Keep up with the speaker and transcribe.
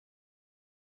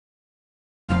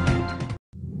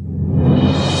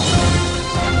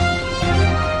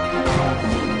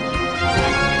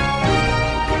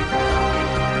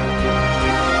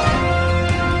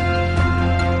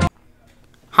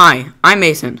Hi, I'm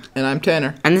Mason, And I'm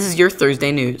Tanner. and this is your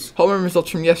Thursday news. Homeroom results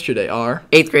from yesterday are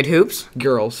 8th grade hoops,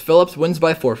 girls, Phillips wins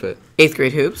by forfeit. 8th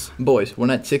grade hoops, Boys,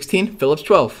 Winnett 16, Phillips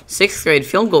 12. 6th grade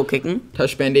field goal kicking,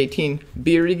 Touch Band 18,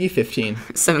 Biarigi 15.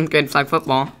 7th grade flag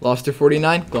football. Gloucester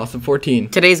 49, Glossop 14.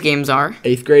 Today's games are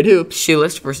 8th grade hoops,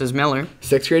 Shoelist versus Miller,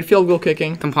 6th grade field goal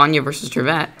kicking, Campagna versus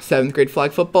Trevette, 7th grade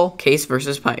flag football. Case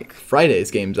versus Pike. Friday's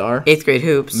games are 8th grade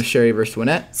hoops, Masheri versus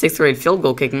Winnett, 6th grade field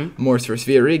goal kicking, Morse versus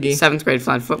Biarigi, 7th grade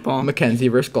flag football. Mackenzie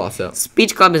versus Glossop.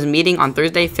 Speech Club is meeting on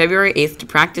Thursday, February 8th to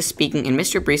practice speaking in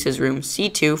Mr. Breese's room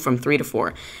C2 from 3 to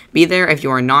 4. Be there if you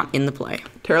are not in the play.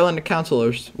 Terralina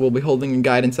counselors will be holding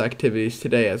guidance activities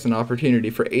today as an opportunity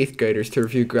for 8th graders to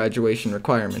review graduation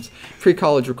requirements,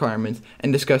 pre-college requirements,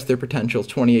 and discuss their potential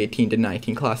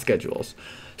 2018-19 class schedules.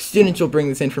 Students will bring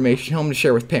this information home to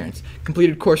share with parents.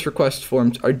 Completed course request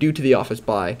forms are due to the office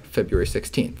by February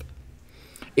 16th.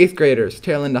 8th graders,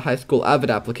 Terralina High School AVID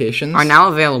applications Are now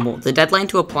available. The deadline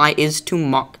to apply is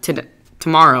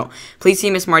tomorrow. Please see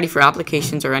Miss Marty for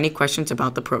applications or any questions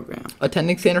about the program.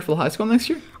 attending Sanderville High School next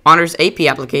year. Honors AP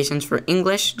applications for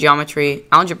English, geometry,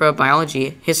 algebra,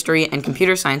 biology, history, and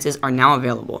computer sciences are now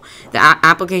available. The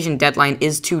application deadline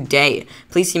is today.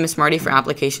 Please see Miss Marty for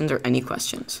applications or any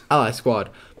questions. Ally Squad,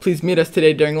 please meet us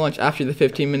today during lunch after the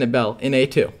 15-minute bell in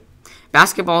A2.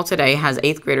 Basketball today has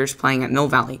 8th graders playing at Mill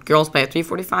Valley. Girls play at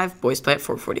 3:45, boys play at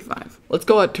 4:45. Let's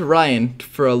go out to Ryan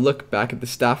for a look back at the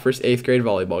staff versus 8th grade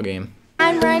volleyball game.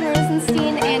 I'm Ryan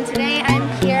Rosenstein, and today I'm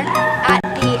here at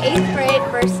the 8th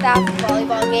grade First Staff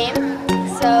volleyball game.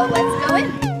 So let's go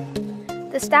in.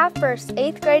 The Staff First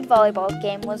 8th grade volleyball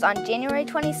game was on January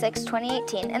 26,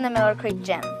 2018 in the Miller Creek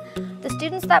Gym. The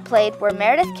students that played were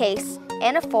Meredith Case,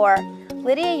 Anna Four,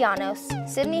 Lydia Llanos,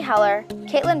 Sydney Heller,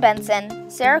 Caitlin Benson,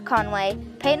 Sarah Conway,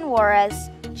 Peyton Juarez,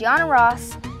 Gianna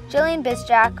Ross, Jillian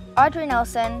Bizjack, Audrey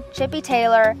Nelson, Chippy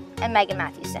Taylor, and Megan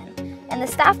Mathewson. And the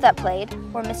staff that played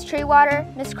were Miss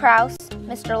Treewater, Miss Kraus,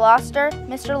 Mr. Loster,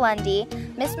 Mr. Lundy,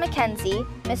 Miss Mackenzie,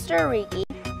 Mr. Origi,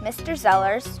 Mr.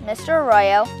 Zellers, Mr.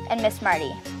 Arroyo, and Miss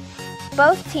Marty.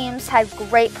 Both teams had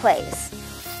great plays,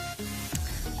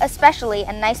 especially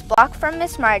a nice block from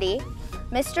Miss Marty,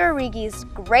 Mr. Origi's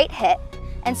great hit,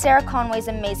 and Sarah Conway's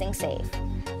amazing save.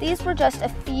 These were just a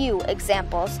few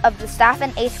examples of the staff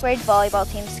and 8th grade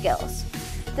volleyball team skills.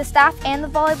 The staff and the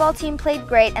volleyball team played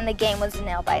great, and the game was a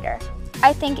nail-biter.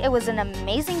 I think it was an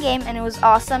amazing game, and it was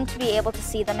awesome to be able to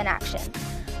see them in action.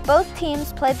 Both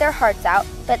teams played their hearts out,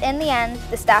 but in the end,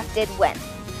 the staff did win.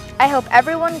 I hope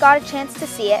everyone got a chance to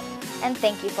see it, and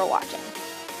thank you for watching.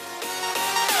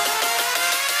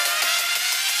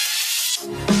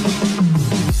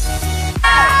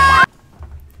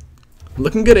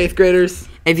 Looking good, 8th graders.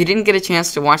 If you didn't get a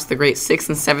chance to watch the great 6th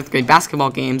and 7th grade basketball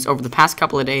games over the past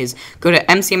couple of days, go to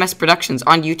MCMS Productions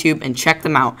on YouTube and check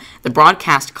them out. The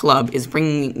Broadcast Club is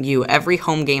bringing you every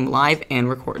home game live and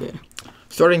recorded.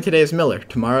 Starting today is Miller,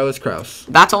 tomorrow is Kraus.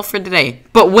 That's all for today.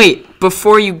 But wait,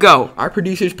 before you go, Our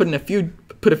producers put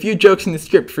a few jokes in the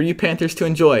script for you Panthers to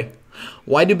enjoy.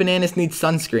 Why do bananas need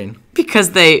sunscreen?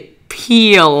 because they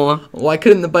peel, Why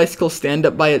couldn't the bicycle stand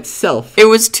up by itself? it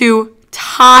was too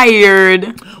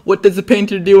tired. What does a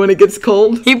painter do when it gets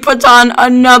cold? He puts on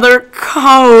another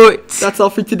coat. That's all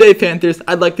for today, Panthers.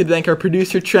 I'd like to thank our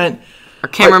producer, Trent, Our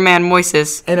cameraman,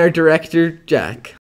 Moises. and our director, Jack.